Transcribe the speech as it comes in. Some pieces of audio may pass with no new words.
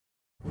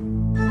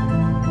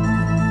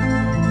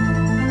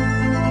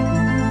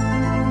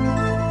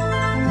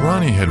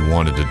Ronnie had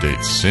wanted to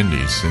date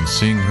Cindy since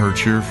seeing her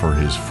cheer for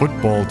his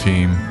football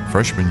team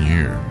freshman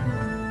year.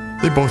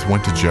 They both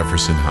went to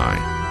Jefferson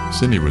High.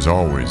 Cindy was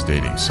always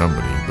dating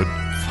somebody, but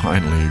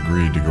finally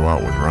agreed to go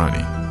out with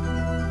Ronnie.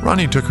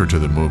 Ronnie took her to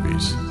the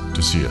movies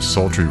to see a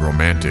sultry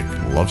romantic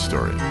love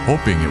story,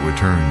 hoping it would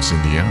turn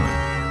Cindy on.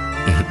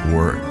 It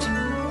worked.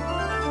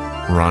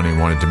 Ronnie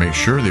wanted to make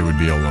sure they would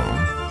be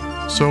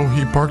alone, so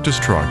he parked his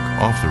truck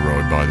off the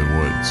road by the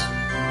woods.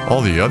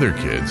 All the other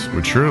kids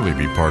would surely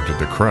be parked at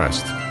the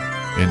crest,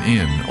 an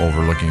inn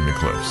overlooking the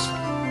cliffs.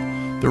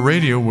 The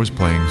radio was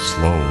playing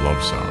slow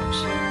love songs.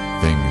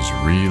 Things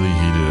really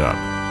heated up.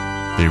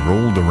 They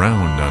rolled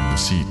around on the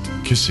seat,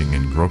 kissing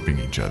and groping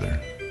each other.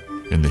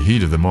 In the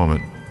heat of the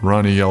moment,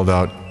 Ronnie yelled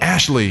out,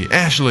 "Ashley!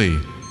 Ashley!"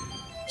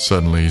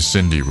 Suddenly,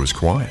 Cindy was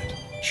quiet.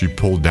 She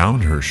pulled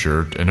down her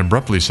shirt and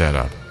abruptly sat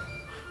up.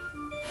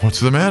 "What's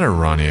the matter?"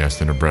 Ronnie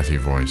asked in a breathy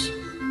voice.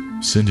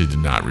 Cindy did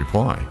not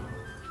reply.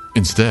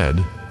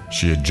 Instead,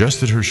 she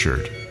adjusted her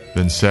shirt,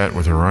 then sat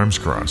with her arms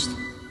crossed.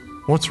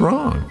 "What's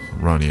wrong?"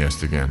 Ronnie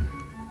asked again.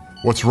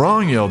 "What's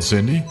wrong?" yelled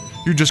Cindy.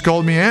 "You just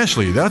called me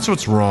Ashley. That's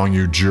what's wrong,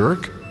 you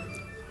jerk."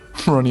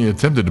 Ronnie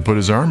attempted to put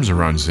his arms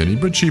around Cindy,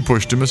 but she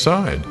pushed him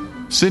aside.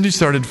 Cindy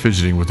started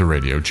fidgeting with the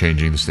radio,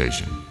 changing the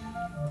station.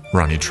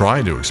 Ronnie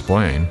tried to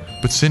explain,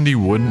 but Cindy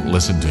wouldn't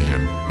listen to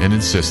him and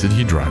insisted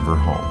he drive her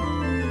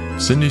home.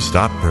 Cindy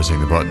stopped pressing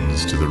the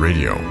buttons to the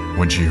radio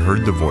when she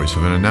heard the voice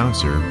of an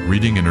announcer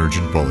reading an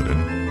urgent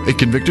bulletin. "A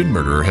convicted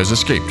murderer has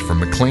escaped from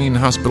McLean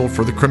Hospital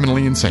for the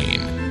Criminally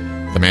Insane.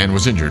 The man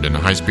was injured in a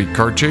high-speed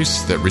car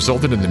chase that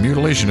resulted in the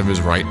mutilation of his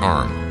right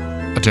arm.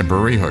 A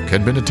temporary hook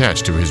had been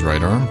attached to his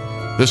right arm.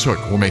 This hook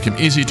will make him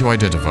easy to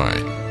identify.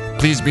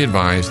 Please be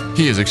advised,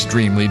 he is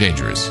extremely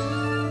dangerous."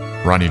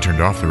 Ronnie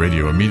turned off the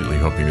radio immediately,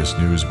 hoping this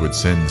news would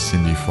send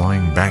Cindy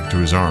flying back to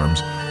his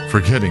arms,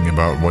 forgetting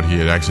about what he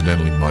had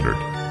accidentally muttered.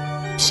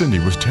 Cindy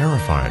was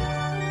terrified.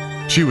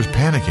 She was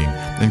panicking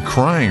and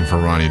crying for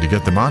Ronnie to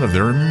get them out of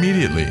there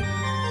immediately.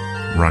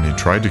 Ronnie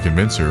tried to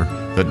convince her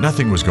that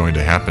nothing was going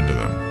to happen to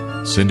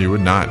them. Cindy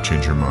would not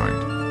change her mind.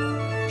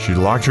 She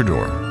locked her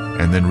door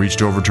and then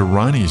reached over to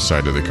Ronnie's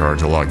side of the car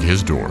to lock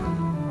his door.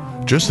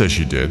 Just as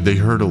she did, they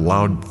heard a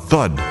loud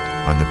thud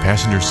on the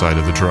passenger side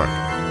of the truck.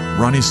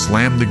 Ronnie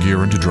slammed the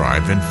gear into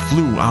drive and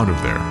flew out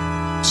of there.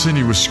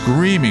 Cindy was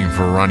screaming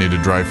for Ronnie to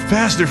drive.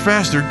 "Faster,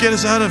 faster, get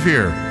us out of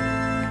here!"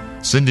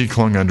 Cindy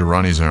clung onto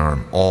Ronnie's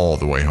arm all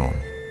the way home.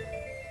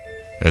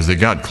 As they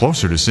got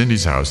closer to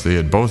Cindy's house, they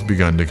had both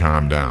begun to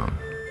calm down.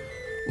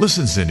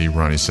 "Listen, Cindy,"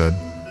 Ronnie said,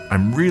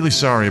 "I'm really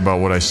sorry about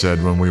what I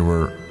said when we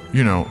were,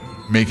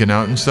 making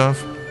out and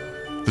stuff.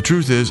 The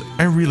truth is,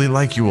 I really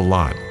like you a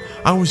lot.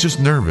 I was just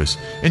nervous,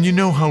 and you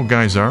know how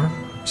guys are.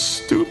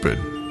 Stupid."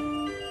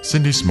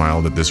 Cindy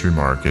smiled at this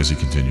remark as he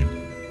continued,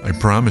 "I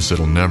promise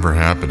it'll never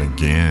happen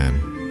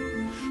again."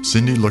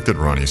 Cindy looked at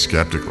Ronnie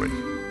skeptically.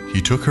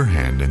 He took her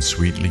hand and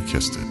sweetly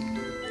kissed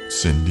it.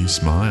 Cindy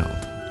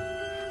smiled.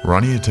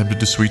 Ronnie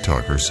attempted to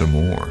sweet-talk her some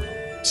more.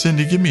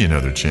 "Cindy, give me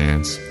another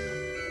chance.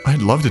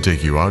 I'd love to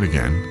take you out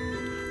again.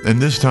 And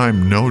this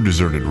time, no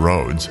deserted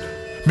roads.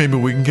 Maybe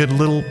we can get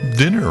a little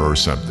dinner or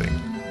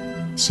something."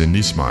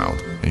 Cindy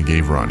smiled and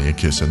gave Ronnie a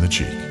kiss on the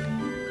cheek.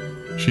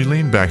 She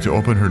leaned back to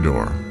open her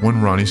door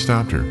when Ronnie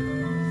stopped her.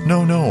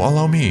 No,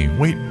 allow me.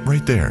 Wait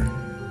right there."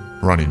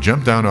 Ronnie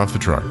jumped down off the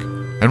truck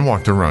and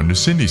walked around to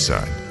Cindy's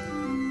side.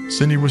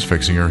 Cindy was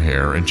fixing her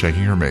hair and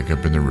checking her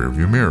makeup in the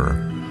rearview mirror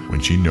when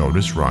she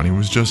noticed Ronnie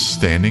was just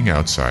standing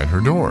outside her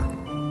door.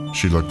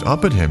 She looked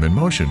up at him and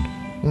motioned.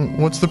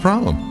 "What's the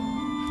problem?"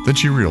 Then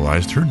she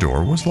realized her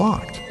door was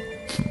locked.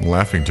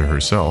 Laughing to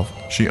herself,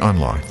 she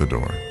unlocked the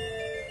door.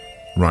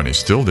 Ronnie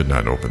still did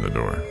not open the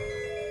door.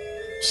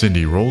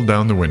 Cindy rolled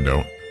down the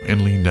window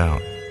and leaned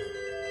out.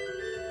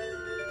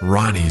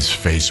 Ronnie's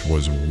face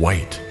was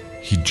white.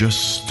 He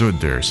just stood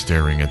there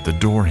staring at the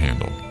door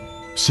handle.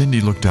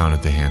 Cindy looked down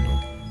at the handle.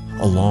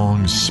 A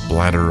long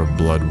splatter of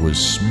blood was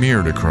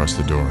smeared across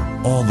the door,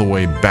 all the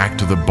way back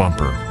to the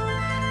bumper.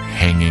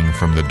 Hanging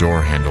from the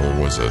door handle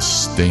was a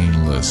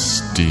stainless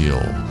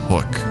steel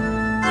hook.